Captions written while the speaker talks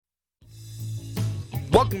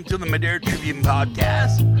Welcome to the Madera Tribune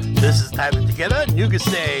podcast. This is Tyler Together.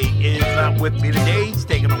 Nugase is not with me today. He's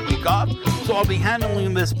taking a week off, so I'll be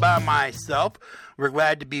handling this by myself. We're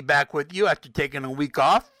glad to be back with you after taking a week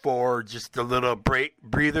off for just a little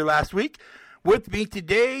breather last week. With me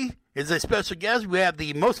today is a special guest. We have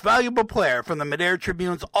the most valuable player from the Madera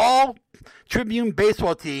Tribune's All-Tribune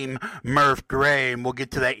baseball team, Murf Gray, and we'll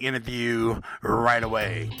get to that interview right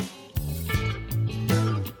away.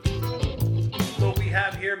 So we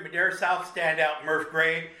have here Madera South standout Murf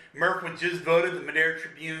Gray. Murf was just voted the Madera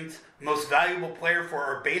Tribune's most valuable player for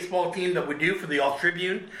our baseball team that we do for the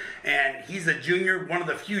All-Tribune. And he's a junior, one of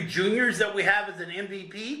the few juniors that we have as an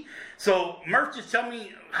MVP. So Murf, just tell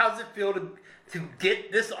me, how's it feel to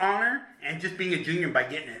get this honor and just being a junior by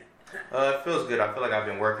getting it? It feels good. I feel like I've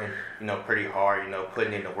been working, pretty hard,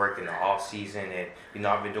 putting in the work in the off season, and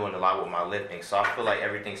I've been doing a lot with my lifting. So I feel like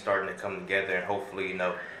everything's starting to come together, and hopefully,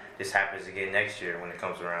 this happens again next year when it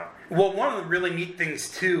comes around. Well, one of the really neat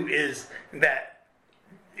things too is that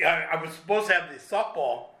I was supposed to have the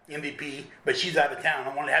softball MVP, but she's out of town.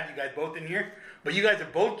 I want to have you guys both in here, but you guys are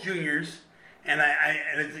both juniors, and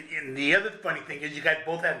and the other funny thing is you guys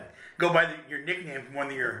both go by your nickname from one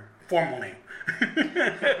of your formal name.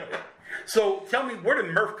 So tell me, where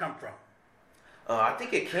did Murf come from? I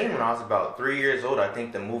think it came when I was about 3 years old. I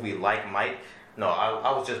think the movie Like Mike. No,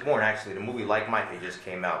 I was just born actually. The movie Like Mike, it just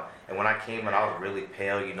came out. And when I came in, I was really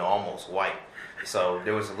pale, almost white. So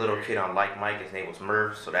there was a little kid on Like Mike, his name was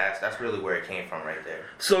Murf. So that's really where it came from right there.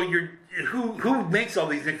 So who makes all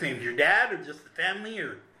these nicknames? Your dad or just the family?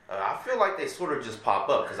 Or I feel like they sort of just pop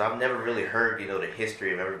up because I've never really heard, the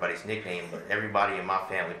history of everybody's nickname. But everybody in my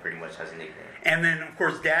family pretty much has a nickname. And then, of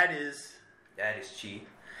course, Dad is Chi.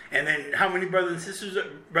 And then how many brothers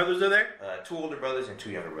are there? 2 older brothers and 2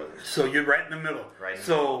 younger brothers. So you're right in the middle. Right.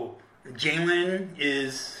 So Jalen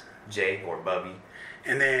is Jay or Bubby.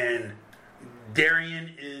 And then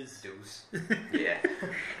Darian is Deuce. Yeah.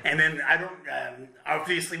 And then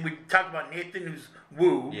obviously we talked about Nathan, who's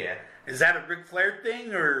Woo. Yeah. Is that a Ric Flair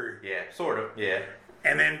thing or? Yeah, sort of. Yeah.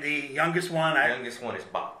 And then the youngest one. The youngest one is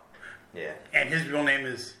Bob. Yeah. And his real name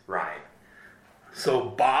is Ryan. So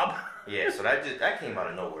Bob. Yeah, so that came out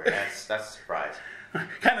of nowhere. That's a surprise.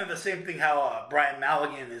 Kind of the same thing how Brian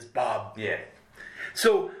Maligan is Bob. Yeah.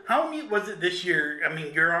 So how neat was it this year? I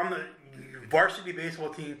mean, you're on the varsity baseball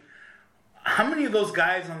team. How many of those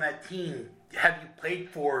guys on that team have you played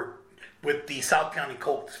for with the South County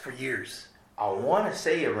Colts for years? I want to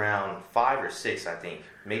say around 5 or 6, I think.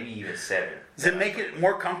 Maybe even 7. Does it make it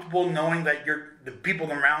more comfortable knowing that the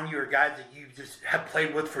people around you are guys that you just have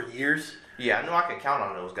played with for years? Yeah, I know I can count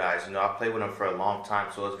on those guys. I played with them for a long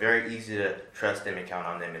time, so it's very easy to trust them and count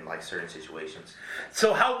on them in certain situations.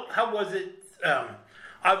 So how was it?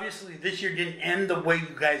 Obviously, this year didn't end the way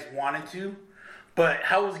you guys wanted to, but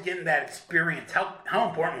how was getting that experience? How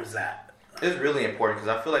important was that? It was really important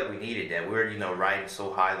because I feel like we needed that. We were, riding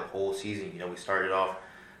so high the whole season. We started off,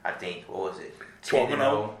 I think, 12-0.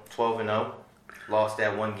 12-0. Lost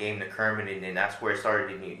that one game to Kermit, and then that's where it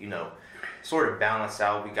started to, sort of balance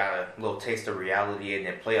out. We got a little taste of reality, and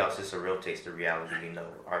then playoffs is a real taste of reality.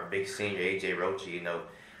 Our big senior, A.J. Roche,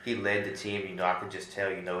 he led the team. I could just tell,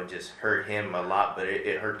 it just hurt him a lot, but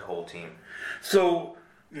it hurt the whole team. So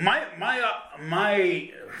my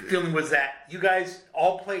feeling was that you guys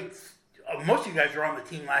all played. Most of you guys were on the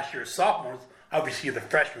team last year as sophomores. Obviously, the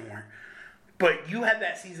freshmen weren't. But you had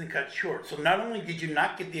that season cut short. So not only did you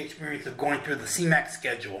not get the experience of going through the CMAC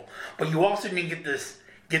schedule, but you also didn't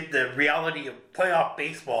get the reality of playoff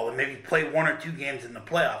baseball and maybe play 1 or 2 games in the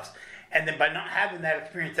playoffs. And then by not having that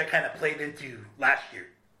experience, that kind of played into last year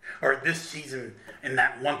or this season in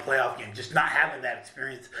that one playoff game. Just not having that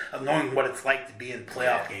experience of knowing what it's like to be in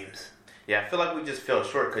playoff games. Yeah, I feel like we just fell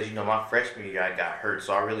short because, my freshman year I got hurt,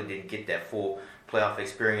 so I really didn't get that full playoff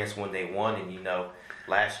experience when they won, and,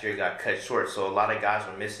 last year got cut short, so a lot of guys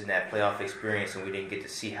were missing that playoff experience, and we didn't get to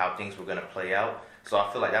see how things were going to play out. So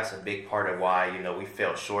I feel like that's a big part of why, we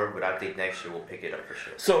fell short, but I think next year we'll pick it up for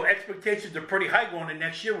sure. So expectations are pretty high going into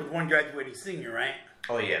next year with one graduating senior, right?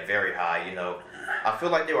 Oh, yeah, very high, I feel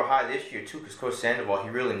like they were high this year, too, because Coach Sandoval, he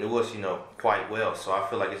really knew us, quite well, so I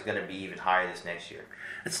feel like it's going to be even higher this next year.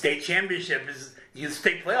 The state championship is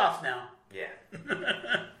state playoffs now. Yeah.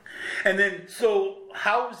 And then, so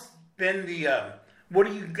how's been the what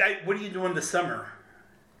are you doing this summer?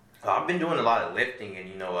 I've been doing a lot of lifting,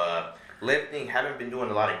 and lifting. Haven't been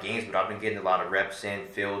doing a lot of games, but I've been getting a lot of reps in,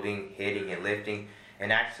 fielding, hitting, and lifting.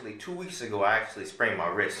 And actually, 2 weeks ago, I actually sprained my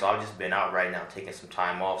wrist, so I've just been out right now taking some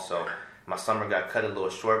time off. So my summer got cut a little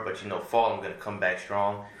short, but fall I'm gonna come back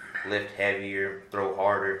strong. lift heavier, throw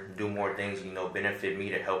harder, do more things, benefit me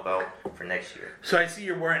to help out for next year. So I see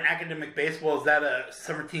you're wearing academic baseball. Is that a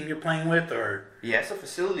summer team you're playing with, or? Yeah, it's a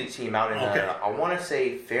facility team out in, I want to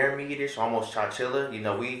say Fairmead-ish, almost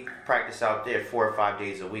Chowchilla. We practice out there 4 or 5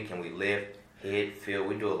 days a week, and we lift, hit, field.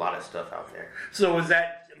 We do a lot of stuff out there. So is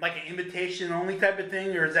that like an invitation only type of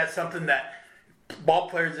thing, or is that something that ball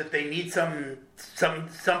players, if they need something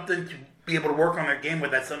to be able to work on their game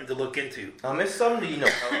with, that's something to look into? It's something to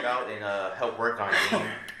help out and help work on game.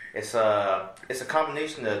 It's a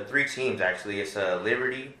combination of 3 teams actually. It's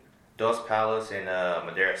Liberty, Dos Palace, and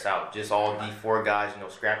Madera South. Just all D4 guys,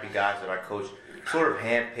 scrappy guys that our coach sort of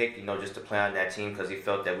handpicked, just to play on that team because he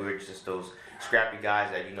felt that we were just those scrappy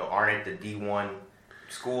guys that aren't at the D1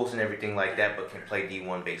 schools and everything like that, but can play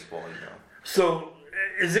D1 baseball. So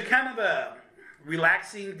is it kind of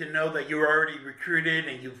relaxing to know that you're already recruited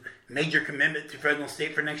and you've made your commitment to Fresno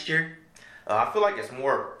State for next year? I feel like it's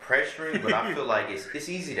more pressuring, but I feel like it's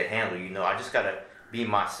easy to handle. I just gotta be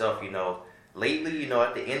myself. Lately,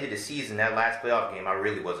 at the end of the season, that last playoff game, I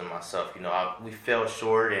really wasn't myself. We fell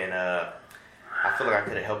short, and I feel like I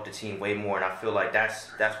could have helped the team way more. And I feel like that's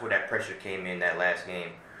where that pressure came in that last game.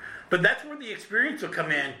 But that's where the experience will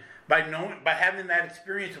come in. By having that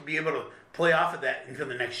experience, we'll be able to play off of that until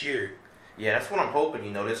the next year. Yeah, that's what I'm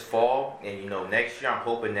hoping, this fall. And, next year I'm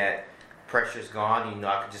hoping that pressure's gone.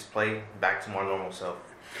 I could just play back to my normal self.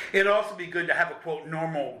 It'd also be good to have a, quote,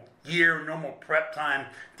 normal year, normal prep time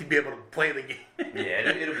to be able to play the game. Yeah,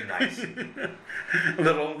 it'll be nice.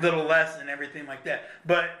 little less and everything like that.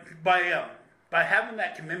 But by having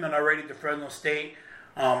that commitment already to Fresno State,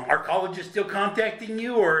 are colleges still contacting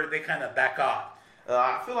you, or are they kind of back off?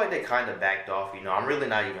 I feel like they kind of backed off. I'm really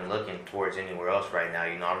not even looking towards anywhere else right now.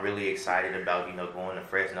 I'm really excited about, going to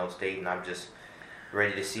Fresno State, and I'm just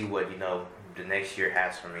ready to see what, the next year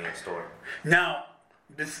has for me in store. Now,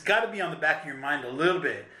 this has got to be on the back of your mind a little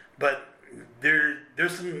bit, but there's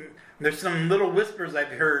some little whispers I've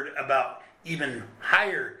heard about even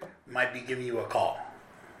higher might be giving you a call.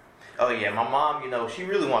 Oh, yeah, my mom, she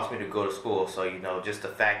really wants me to go to school, so, just the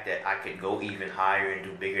fact that I could go even higher and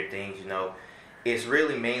do bigger things, it's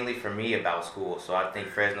really mainly for me about school, so I think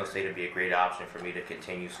Fresno State would be a great option for me to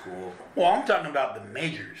continue school. Well, I'm talking about the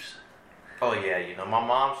majors. Oh yeah, my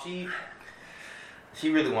mom, she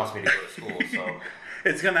really wants me to go to school, so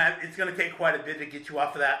it's gonna take quite a bit to get you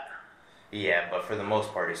off of that. Yeah, but for the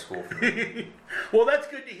most part, it's school for me. Well, that's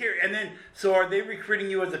good to hear. And then, so are they recruiting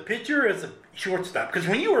you as a pitcher or as a shortstop? Because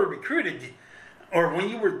when you were recruited, or when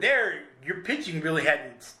you were there, your pitching really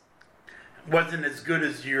wasn't as good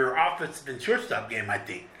as your offensive and shortstop game, I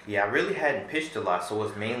think. Yeah, I really hadn't pitched a lot, so it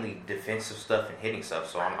was mainly defensive stuff and hitting stuff.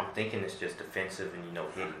 So I'm thinking it's just defensive and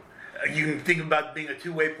hitting. You think about being a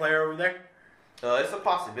two-way player over there? It's a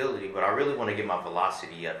possibility, but I really want to get my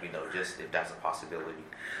velocity up, just if that's a possibility.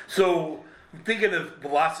 So, thinking of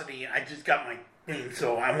velocity, I just got my thing,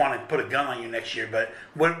 so I want to put a gun on you next year, but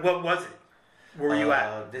what was it? Where were you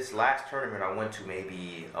at? This last tournament I went to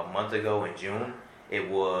maybe a month ago in June, it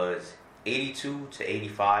was 82 to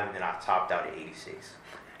 85, and then I topped out at 86.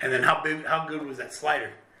 And then how good was that slider?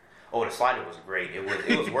 Oh, the slider was great. It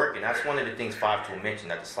was working. That's one of the things 5-2 mentioned,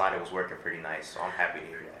 that the slider was working pretty nice, so I'm happy to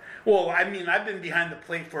hear that. Well, I mean, I've been behind the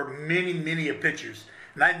plate for many a pitchers,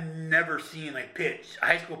 and I've never seen a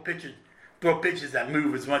high school pitcher throw pitches that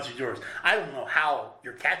move as much as yours. I don't know how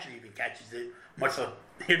your catcher even catches it, much less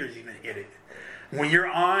hitters even hit it. When you're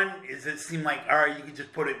on, does it seem like, all right, you can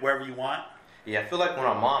just put it wherever you want? Yeah, I feel like when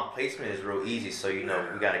I'm on, placement is real easy. So, we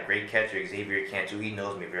got a great catcher, Xavier Cantu. He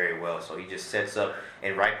knows me very well, so he just sets up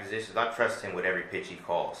in right positions. I trust him with every pitch he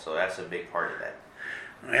calls, so that's a big part of that.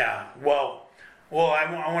 Yeah, well,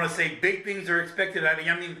 I want to say big things are expected out of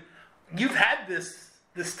you. I mean, you've had this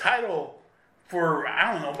title for,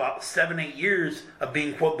 I don't know, about 7-8 years of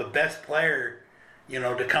being, quote, the best player,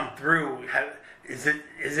 to come through. Is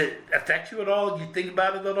it affect you at all? Do you think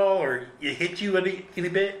about it at all, or it hit you any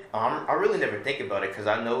bit? I really never think about it because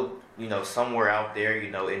I know, somewhere out there,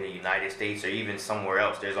 in the United States or even somewhere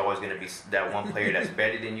else, there's always going to be that one player that's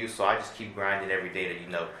better than you. So I just keep grinding every day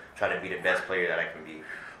to, try to be the best player that I can be.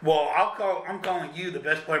 Well, I'm calling you the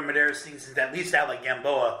best player Madera's seen since at least Alec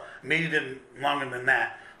Gamboa, maybe even longer than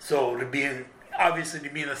that. So to be in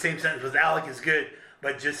the same sentence with Alec is good.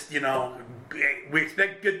 But just, we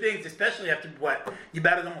expect good things, especially after you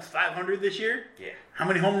batted almost 500 this year? Yeah. How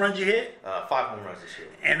many home runs you hit? 5 home runs this year.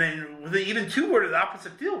 And then even 2 were to the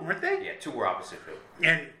opposite field, weren't they? Yeah, 2 were opposite field.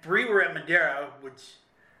 And 3 were at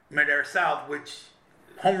Madera South, which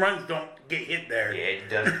home runs don't get hit there. Yeah, it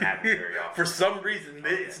doesn't happen very often. For some reason,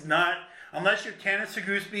 it's not unless you're Tanner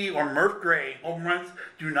Segusby or Murf Gray, home runs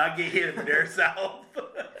do not get hit in Madera South.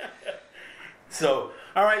 So,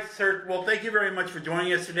 all right, sir. Well, thank you very much for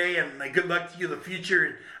joining us today, and good luck to you in the future.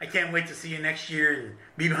 And I can't wait to see you next year and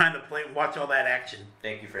be behind the plate and watch all that action.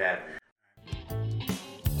 Thank you for having me.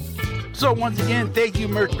 So once again, thank you,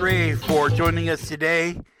 Murf Gray, for joining us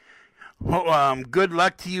today. Good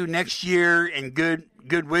luck to you next year, and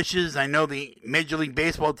good wishes. I know the Major League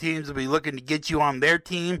Baseball teams will be looking to get you on their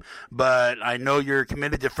team, but I know you're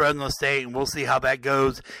committed to Fresno State, and we'll see how that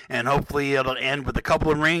goes. And hopefully it'll end with a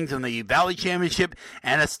couple of rings in the Valley Championship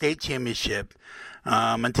and a state championship.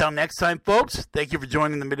 Until next time, folks, thank you for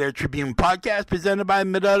joining the Madera Tribune podcast presented by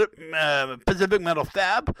Pacific Metal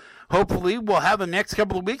Fab. Hopefully, we'll have the next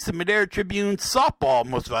couple of weeks the Madera Tribune softball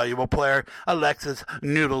most valuable player, Alexis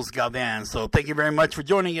Noodles Galvan. So thank you very much for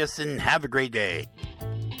joining us, and have a great day.